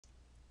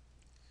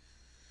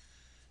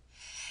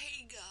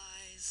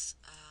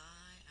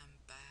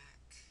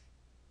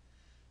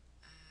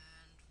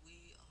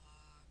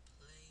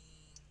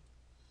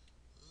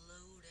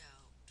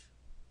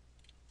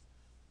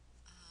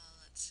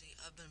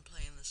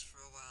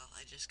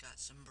just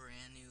got some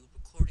brand new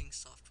recording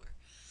software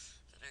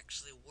that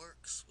actually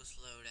works with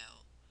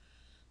Loadout.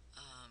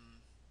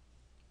 Um,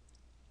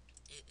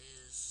 it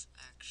is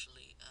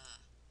actually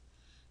a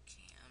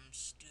Cam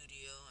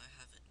Studio. I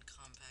have it in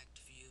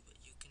compact view,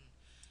 but you can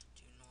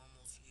do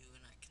normal view,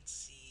 and I can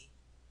see,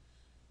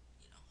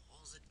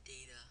 all the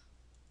data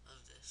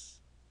of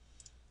this.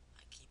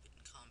 I keep it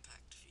in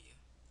compact view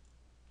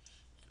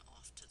and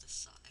off to the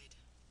side.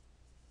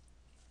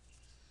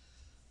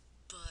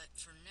 But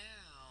for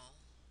now,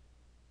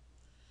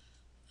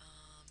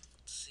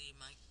 let's see,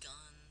 my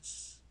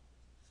guns.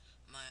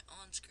 My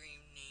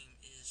on-screen name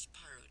is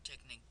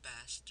Pyrotechnic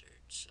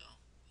Bastard,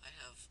 so I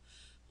have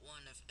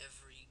one of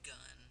every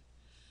gun.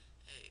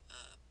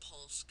 A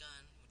pulse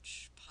gun,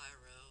 which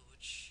pyro,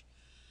 which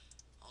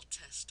I'll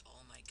test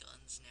all my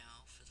guns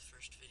now for the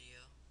first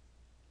video.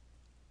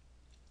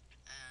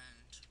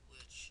 And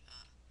which,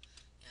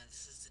 yeah,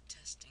 this is the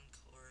testing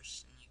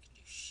course, and you can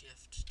do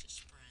shift to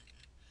sprint,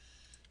 and,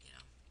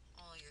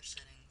 all your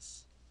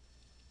settings.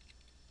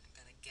 I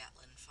got a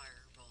Gatlin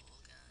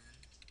fireball gun.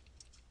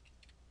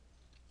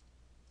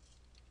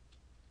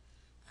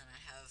 And I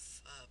have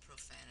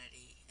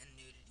profanity and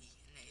nudity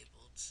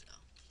enabled, so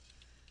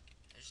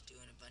I'm just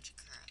doing a bunch of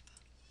crap.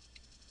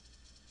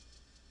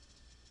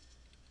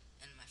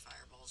 And my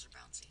fireballs are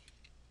bouncy.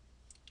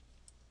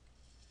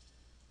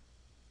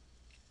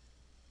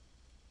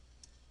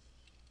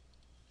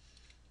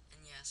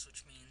 And yes,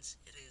 which means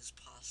it is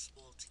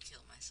possible to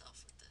kill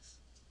myself with this.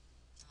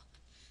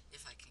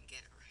 If I can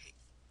get it right.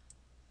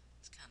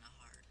 It's kind of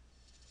hard.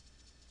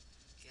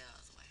 Get out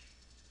of the way.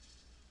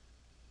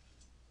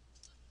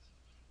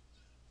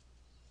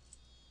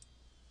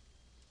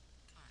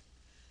 Come on.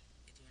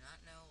 I do not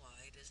know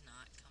why it is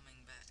not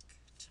coming back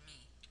to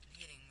me and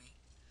hitting me.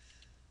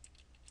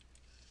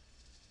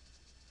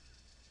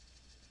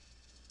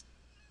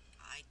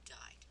 I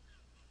died.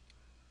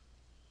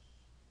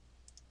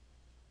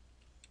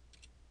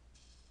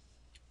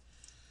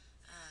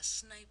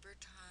 Sniper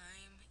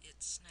time.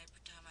 It's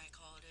sniper time, I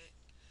called it.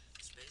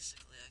 It's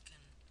basically I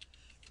can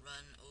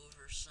run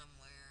over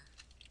somewhere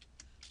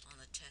on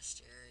the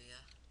test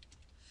area,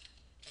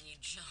 and you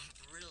jump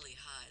really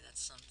high.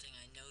 That's something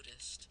I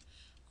noticed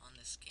on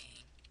this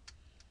game.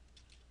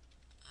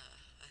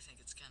 I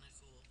think it's kind of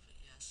cool, but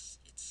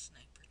yes, it's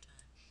sniper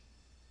time.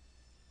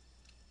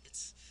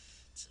 It's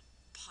a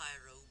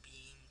pyro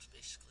beam. It's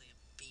basically a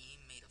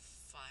beam made of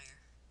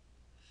fire,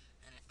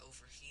 and it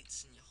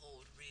overheats, and you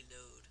hold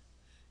reload,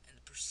 and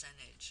the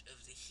percentage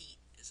of the heat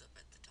is up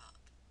at the top.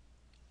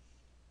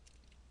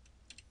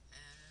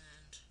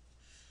 And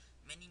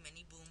many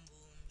boom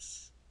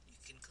booms. You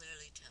can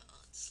clearly tell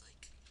it's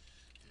like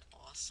an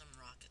awesome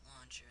rocket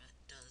launcher that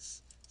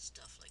does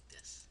stuff like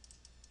this.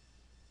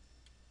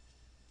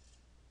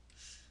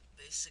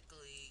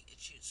 Basically, it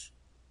shoots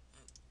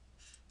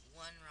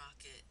one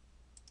rocket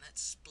that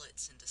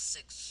splits into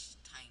 6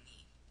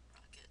 tiny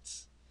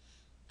rockets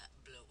that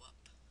blow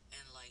up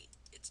and light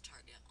its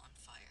target on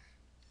fire.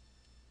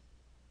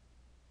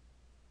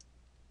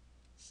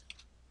 So,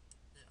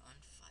 they're on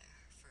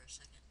fire for a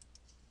second.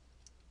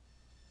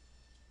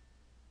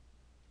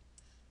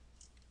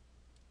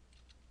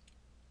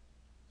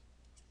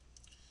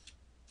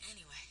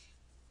 Anyway,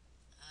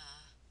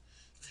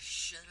 the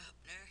Shut Up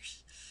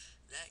Nurse,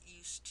 that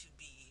used to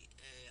be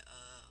a,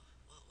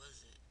 what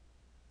was it?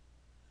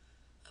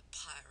 A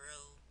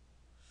pyro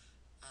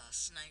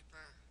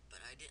sniper, but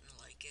I didn't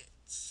like it,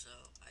 so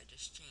I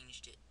just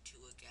changed it to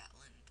a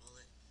Gatlin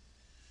bullet.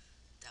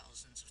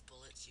 Thousands of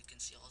bullets. You can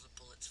see all the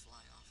bullets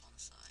flying off on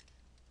the side.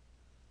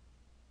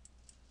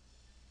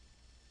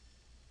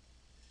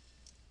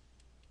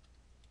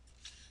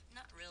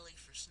 Not really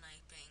for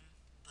sniping,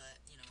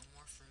 but,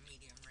 more for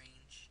medium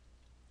range.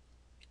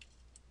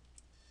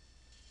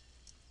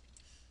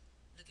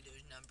 Look at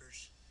those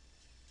numbers.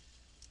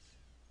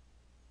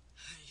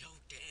 Yo,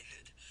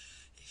 dead.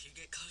 If you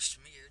get close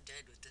to me, you're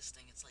dead with this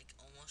thing. It's like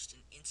almost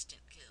an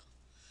instant kill.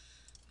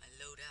 My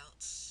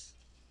loadouts.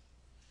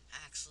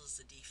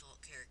 Axel's the default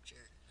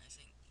character, and I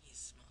think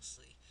he's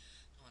mostly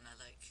the one I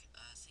like.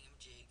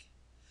 Thingamajig,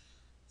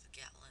 the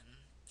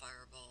Gatlin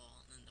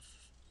fireball, and then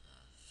the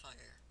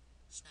fire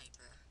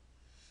sniper.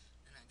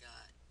 And I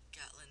got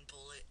Gatlin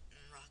bullet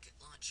and rocket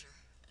launcher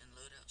and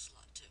loadout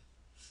slot too.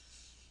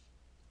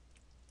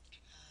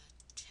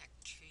 Tech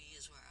tree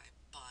is where I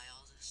buy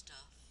all this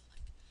stuff.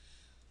 Like,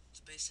 it's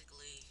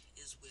basically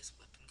is with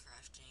weapon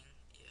crafting.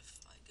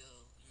 If I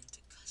go into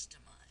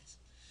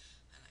customize,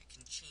 and I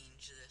can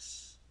change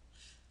this,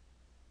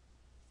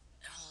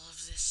 all of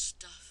this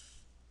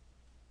stuff.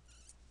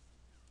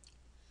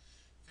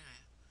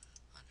 Anyway,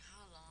 on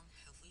how long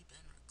have we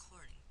been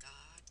recording?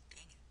 God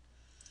dang it.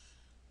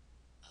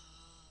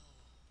 Oh,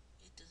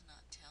 it does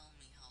not tell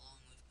me how long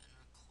we've been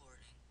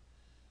recording,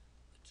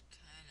 which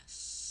kinda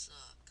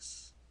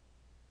sucks.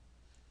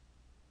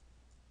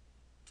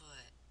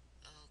 But,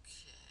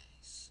 okay,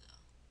 so.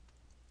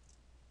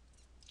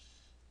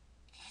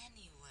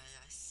 Anyway,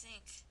 I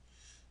think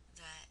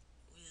that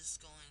is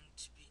going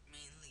to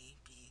mainly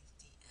be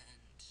the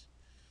end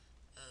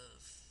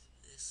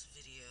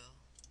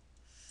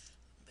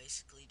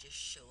basically just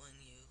showing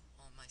you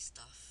all my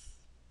stuff.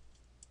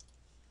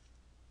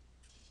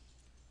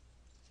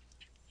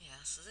 Yeah,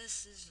 so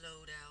this is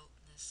Loadout.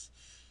 This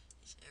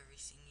is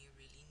everything you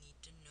really need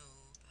to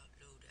know about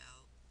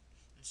Loadout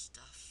and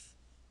stuff.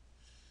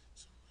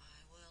 So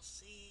I will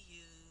see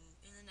you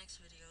in the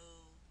next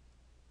video.